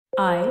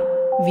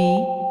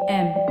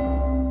IVM.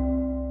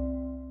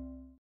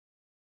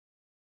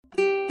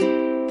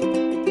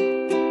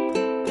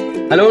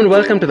 Hello and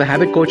welcome to the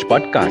Habit Coach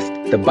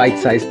Podcast, the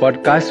bite-sized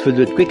podcast filled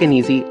with quick and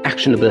easy,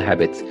 actionable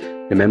habits.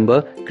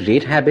 Remember,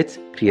 great habits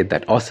create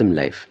that awesome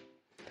life.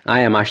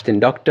 I am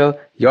Ashton Doctor,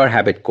 your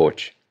habit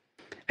coach.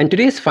 And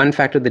today's fun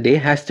fact of the day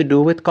has to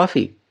do with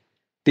coffee.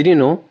 Did you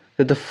know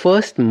that the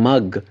first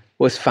mug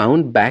was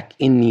found back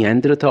in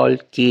Neanderthal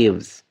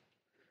caves?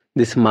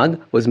 This mug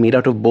was made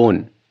out of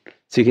bone.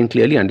 So you can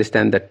clearly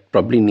understand that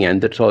probably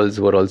Neanderthals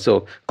were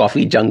also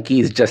coffee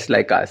junkies just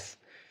like us.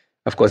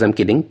 Of course, I'm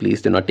kidding.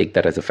 Please do not take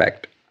that as a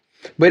fact.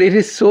 But it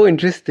is so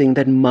interesting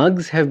that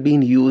mugs have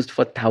been used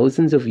for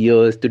thousands of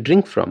years to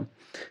drink from.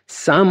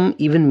 Some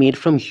even made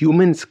from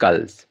human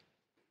skulls.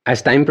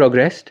 As time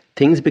progressed,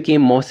 things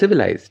became more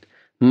civilized.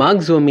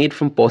 Mugs were made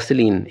from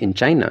porcelain in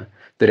China.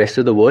 The rest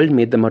of the world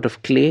made them out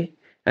of clay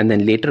and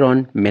then later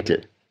on metal.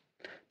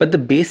 But the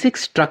basic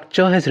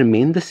structure has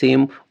remained the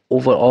same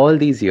over all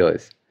these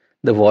years.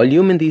 The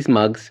volume in these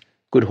mugs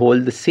could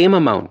hold the same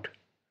amount,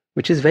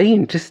 which is very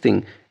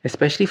interesting,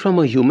 especially from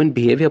a human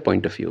behavior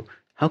point of view.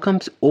 How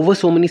comes over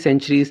so many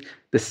centuries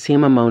the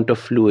same amount of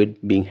fluid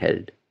being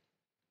held?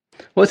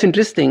 What's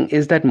interesting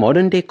is that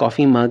modern day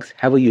coffee mugs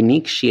have a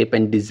unique shape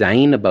and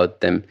design about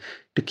them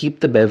to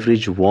keep the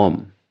beverage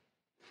warm.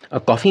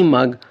 A coffee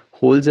mug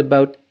holds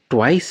about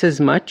twice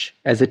as much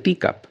as a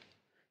teacup.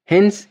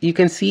 Hence, you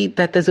can see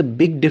that there's a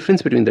big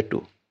difference between the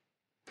two.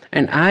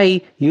 And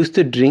I used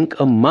to drink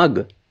a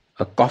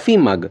coffee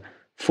mug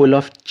full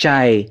of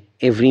chai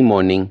every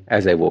morning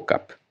as I woke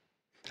up.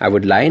 I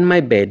would lie in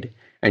my bed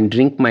and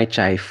drink my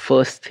chai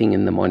first thing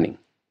in the morning.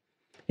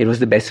 It was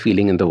the best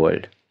feeling in the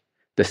world.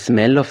 The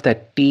smell of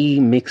that tea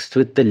mixed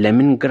with the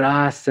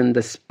lemongrass and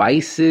the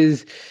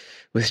spices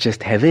was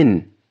just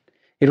heaven.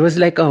 It was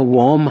like a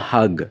warm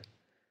hug.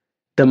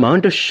 The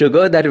amount of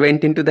sugar that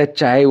went into that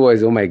chai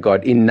was, oh my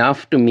God,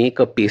 enough to make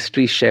a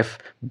pastry chef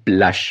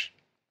blush.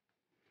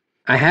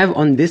 I have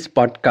on this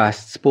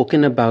podcast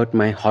spoken about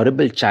my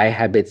horrible chai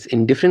habits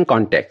in different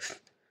contexts.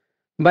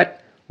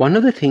 But one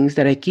of the things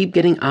that I keep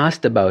getting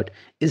asked about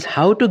is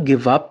how to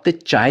give up the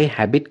chai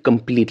habit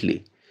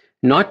completely.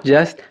 Not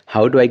just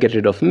how do I get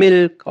rid of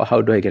milk or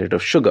how do I get rid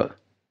of sugar.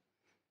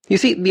 You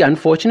see, the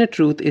unfortunate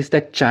truth is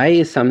that chai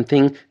is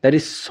something that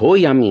is so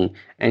yummy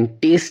and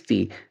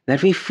tasty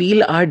that we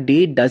feel our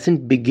day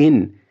doesn't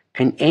begin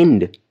and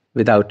end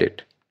without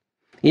it.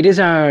 It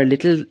is our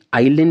little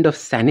island of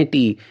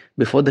sanity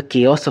before the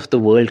chaos of the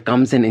world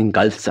comes and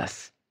engulfs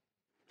us.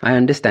 I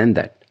understand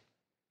that.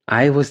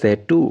 I was there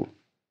too.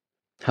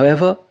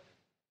 However,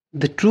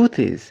 the truth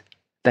is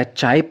that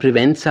chai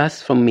prevents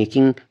us from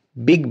making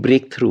big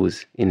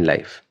breakthroughs in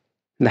life.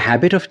 The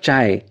habit of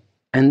chai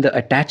and the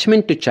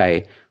attachment to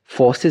chai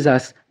forces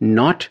us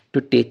not to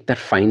take that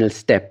final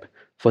step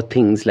for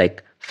things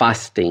like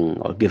fasting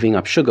or giving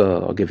up sugar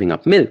or giving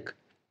up milk.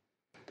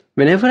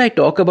 Whenever I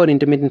talk about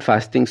intermittent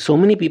fasting, so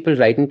many people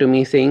write into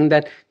me saying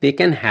that they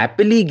can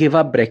happily give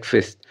up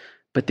breakfast,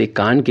 but they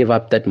can't give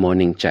up that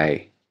morning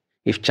chai.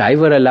 If chai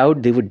were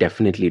allowed, they would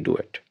definitely do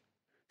it.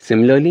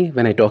 Similarly,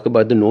 when I talk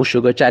about the no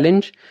sugar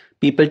challenge,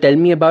 people tell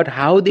me about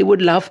how they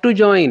would love to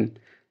join,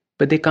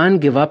 but they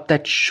can't give up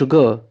that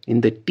sugar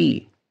in the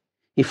tea.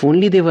 If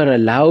only they were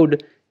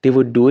allowed, they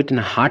would do it in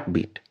a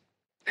heartbeat.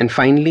 And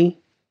finally,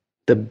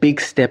 the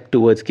big step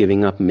towards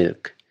giving up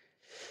milk.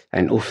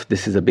 And oof,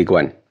 this is a big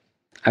one.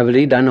 I've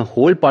already done a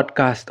whole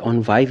podcast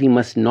on why we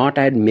must not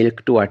add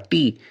milk to our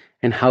tea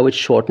and how it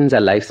shortens our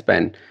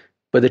lifespan.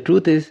 But the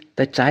truth is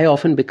that chai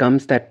often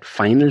becomes that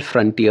final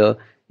frontier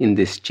in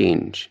this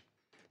change.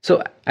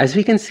 So as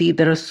we can see,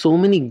 there are so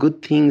many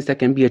good things that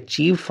can be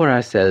achieved for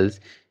ourselves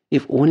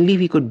if only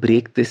we could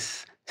break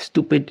this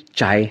stupid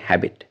chai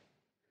habit.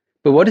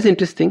 But what is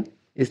interesting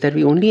is that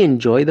we only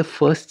enjoy the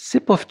first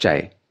sip of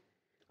chai.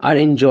 Our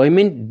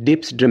enjoyment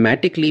dips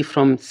dramatically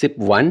from sip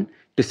 1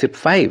 to sip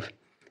 5.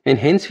 And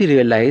hence we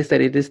realize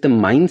that it is the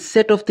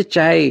mindset of the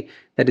chai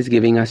that is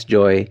giving us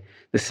joy,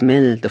 the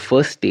smell, the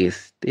first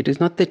taste. It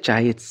is not the chai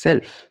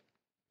itself.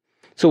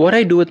 So what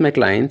I do with my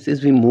clients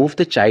is we move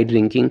the chai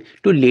drinking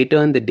to later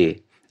in the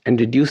day and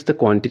reduce the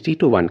quantity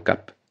to 1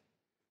 cup.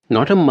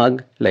 Not a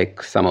mug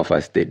like some of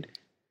us did.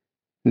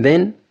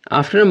 Then,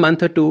 after a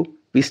month or two,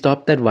 we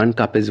stop that 1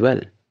 cup as well.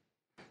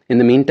 In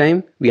the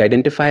meantime, we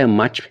identify a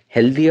much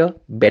healthier,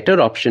 better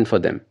option for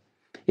them.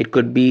 It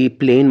could be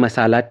plain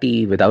masala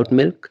tea without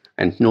milk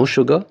and no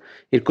sugar.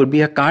 It could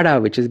be a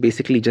kada, which is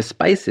basically just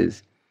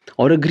spices,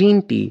 or a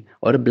green tea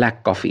or a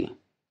black coffee.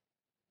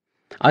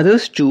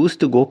 Others choose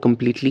to go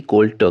completely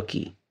cold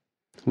turkey.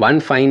 One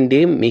fine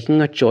day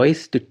making a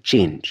choice to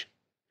change,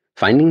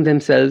 finding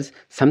themselves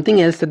something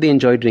else that they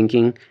enjoy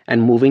drinking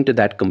and moving to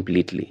that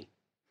completely.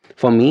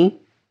 For me,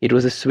 it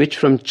was a switch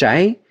from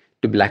chai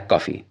to black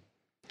coffee.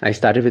 I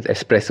started with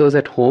espressos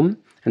at home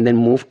and then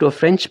moved to a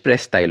French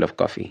press style of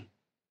coffee.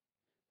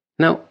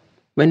 Now,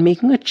 when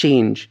making a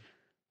change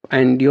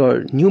and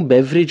your new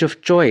beverage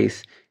of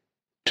choice,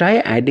 try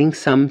adding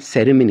some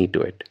ceremony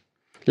to it.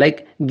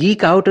 Like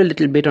geek out a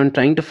little bit on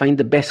trying to find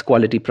the best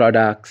quality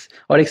products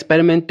or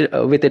experiment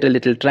with it a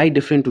little, try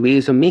different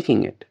ways of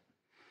making it.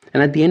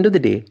 And at the end of the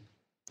day,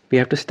 we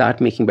have to start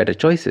making better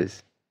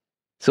choices.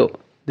 So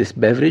this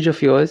beverage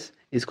of yours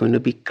is going to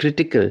be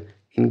critical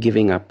in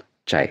giving up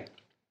chai.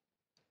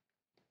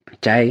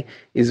 Chai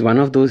is one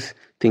of those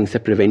things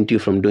that prevent you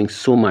from doing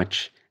so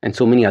much and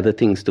so many other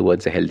things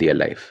towards a healthier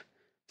life.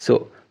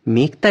 So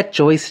make that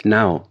choice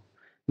now.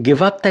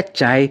 Give up that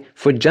chai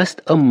for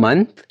just a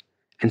month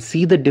and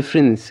see the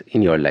difference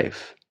in your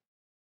life.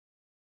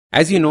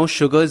 As you know,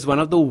 sugar is one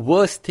of the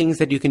worst things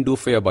that you can do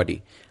for your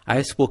body. I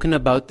have spoken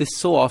about this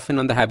so often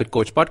on the Habit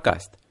Coach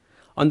podcast.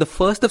 On the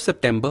 1st of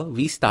September,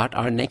 we start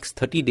our next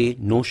 30-day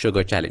no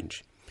sugar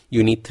challenge.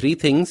 You need 3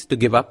 things to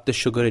give up the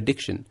sugar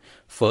addiction.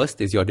 First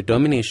is your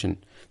determination.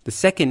 The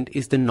second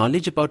is the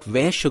knowledge about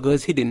where sugar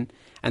is hidden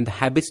and the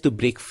habits to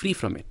break free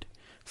from it.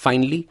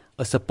 Finally,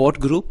 a support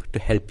group to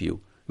help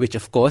you, which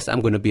of course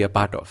I'm going to be a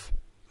part of.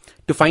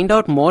 To find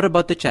out more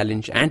about the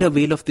challenge and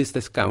avail of this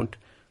discount,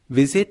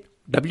 visit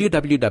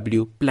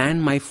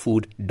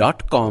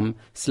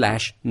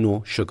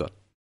www.planmyfood.com/no sugar.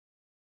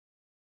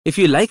 If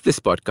you like this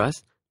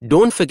podcast,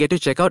 don't forget to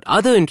check out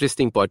other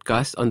interesting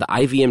podcasts on the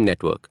IVM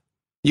network.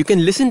 You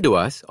can listen to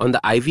us on the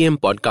IVM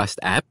Podcast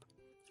app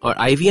or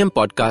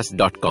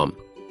ivmpodcast.com.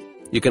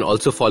 You can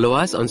also follow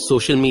us on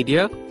social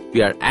media.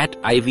 We are at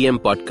IVM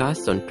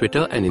Podcasts on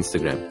Twitter and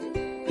Instagram.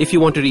 If you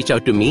want to reach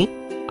out to me,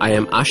 I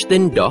am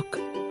Ashtin Doc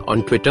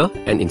on Twitter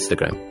and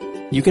Instagram.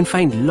 You can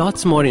find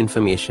lots more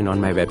information on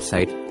my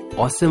website,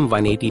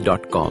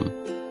 awesome180.com,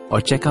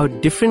 or check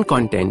out different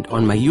content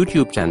on my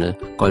YouTube channel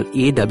called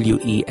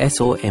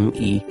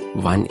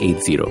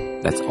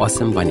AWESOME180. That's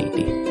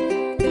Awesome180.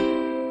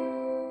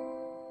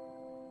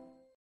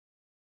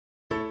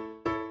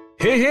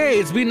 Hey,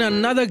 it's been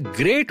another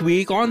great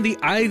week on the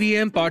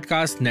IVM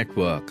Podcast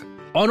Network.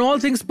 On All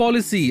Things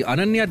Policy,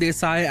 Ananya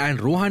Desai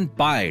and Rohan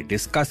Pai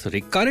discuss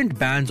recurrent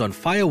bans on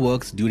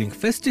fireworks during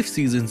festive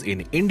seasons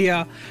in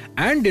India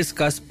and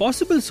discuss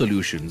possible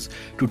solutions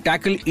to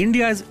tackle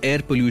India's air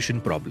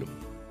pollution problem.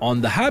 On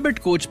the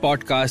Habit Coach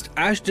podcast,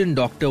 Ashton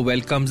Doctor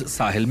welcomes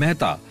Sahil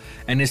Mehta,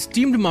 an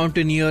esteemed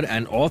mountaineer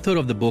and author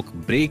of the book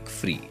Break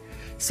Free.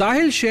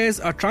 Sahil shares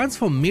a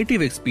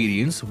transformative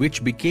experience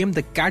which became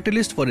the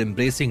catalyst for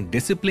embracing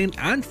discipline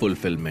and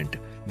fulfillment.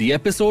 The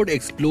episode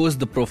explores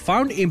the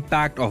profound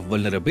impact of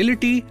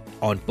vulnerability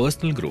on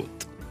personal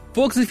growth.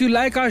 Folks, if you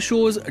like our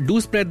shows,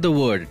 do spread the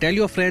word. Tell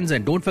your friends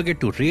and don't forget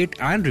to rate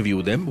and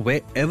review them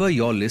wherever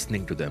you're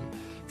listening to them.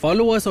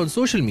 Follow us on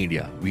social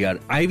media. We are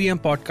IVM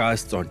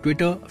Podcasts on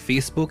Twitter,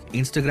 Facebook,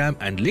 Instagram,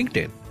 and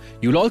LinkedIn.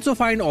 You'll also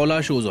find all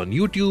our shows on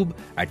YouTube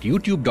at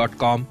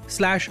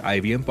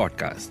youtube.com/IVM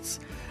Podcasts.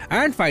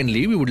 And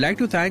finally, we would like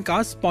to thank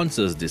our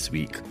sponsors this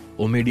week: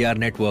 Omidyar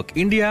Network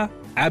India,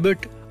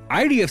 Abbott,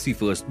 IDFC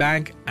First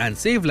Bank, and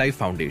Save Life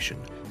Foundation.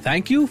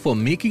 Thank you for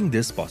making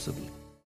this possible.